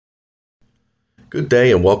Good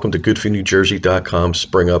day and welcome to GoodFoodNewJersey.com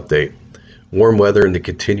Spring Update. Warm weather and the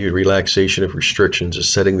continued relaxation of restrictions is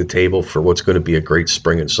setting the table for what's going to be a great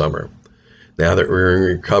spring and summer. Now that we're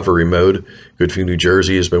in recovery mode, Good Food New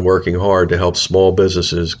Jersey has been working hard to help small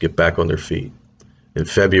businesses get back on their feet. In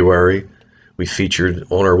February, we featured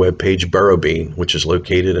on our webpage Burro Bean, which is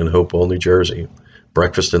located in Hopewell, New Jersey.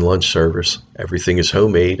 Breakfast and lunch service. Everything is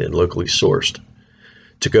homemade and locally sourced.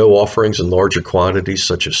 To-go offerings in larger quantities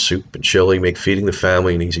such as soup and chili make feeding the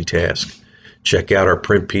family an easy task. Check out our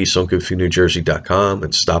print piece on GoodFoodNewJersey.com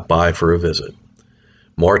and stop by for a visit.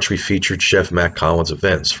 March, we featured Chef Matt Collins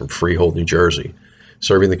Events from Freehold, New Jersey,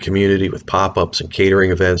 serving the community with pop-ups and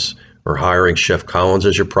catering events, or hiring Chef Collins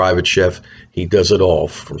as your private chef. He does it all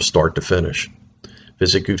from start to finish.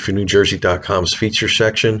 Visit GoodFoodNewJersey.com's feature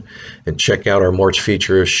section and check out our March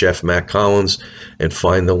feature of Chef Matt Collins and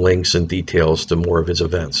find the links and details to more of his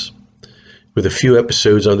events. With a few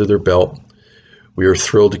episodes under their belt, we are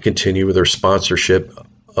thrilled to continue with our sponsorship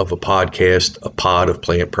of a podcast, A Pod of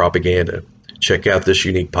Plant Propaganda. Check out this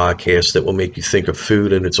unique podcast that will make you think of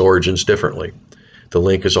food and its origins differently. The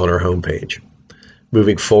link is on our homepage.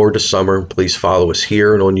 Moving forward to summer, please follow us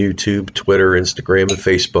here and on YouTube, Twitter, Instagram, and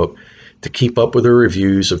Facebook to keep up with the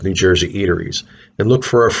reviews of New Jersey eateries, and look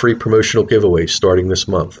for our free promotional giveaways starting this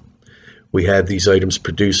month. We had these items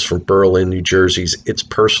produced from Berlin, New Jersey's It's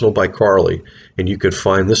Personal by Carly, and you can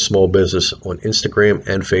find this small business on Instagram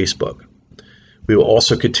and Facebook. We will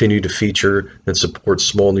also continue to feature and support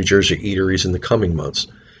small New Jersey eateries in the coming months.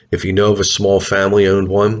 If you know of a small family-owned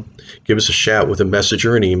one, give us a shout with a message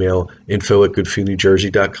or an email,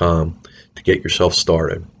 info@goodfoodnewjersey.com, to get yourself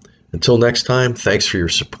started. Until next time, thanks for your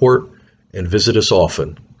support, and visit us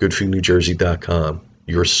often, GoodFoodNewJersey.com,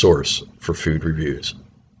 your source for food reviews.